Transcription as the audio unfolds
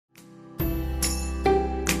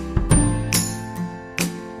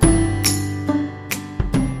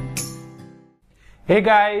Hey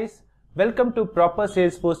guys, welcome to Proper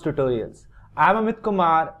Salesforce Tutorials. I am Amit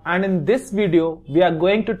Kumar and in this video we are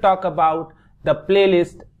going to talk about the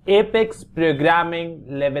playlist Apex Programming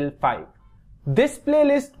Level 5. This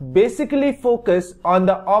playlist basically focuses on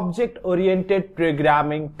the object-oriented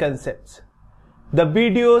programming concepts. The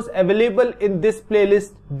videos available in this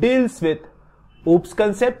playlist deals with OOPS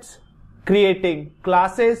concepts, creating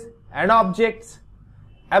classes and objects,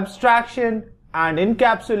 abstraction and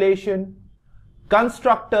encapsulation,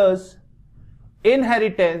 constructors,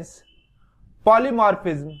 inheritance,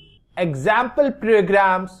 polymorphism, example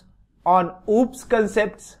programs on OOPS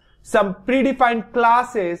concepts, some predefined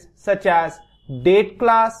classes such as date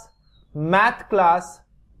class, math class,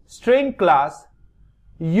 string class,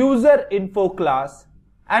 user info class,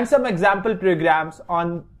 and some example programs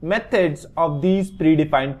on methods of these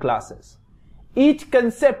predefined classes. Each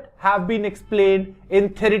concept have been explained in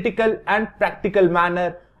theoretical and practical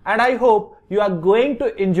manner, and I hope you are going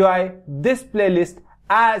to enjoy this playlist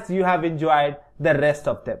as you have enjoyed the rest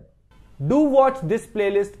of them. Do watch this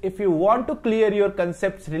playlist if you want to clear your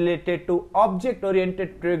concepts related to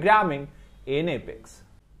object-oriented programming in Apex.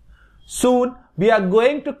 Soon, we are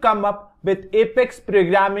going to come up with Apex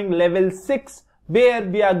Programming Level 6, where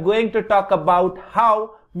we are going to talk about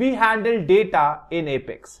how we handle data in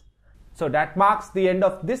Apex. So that marks the end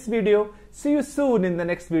of this video. See you soon in the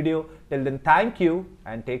next video. Till then, thank you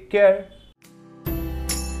and take care.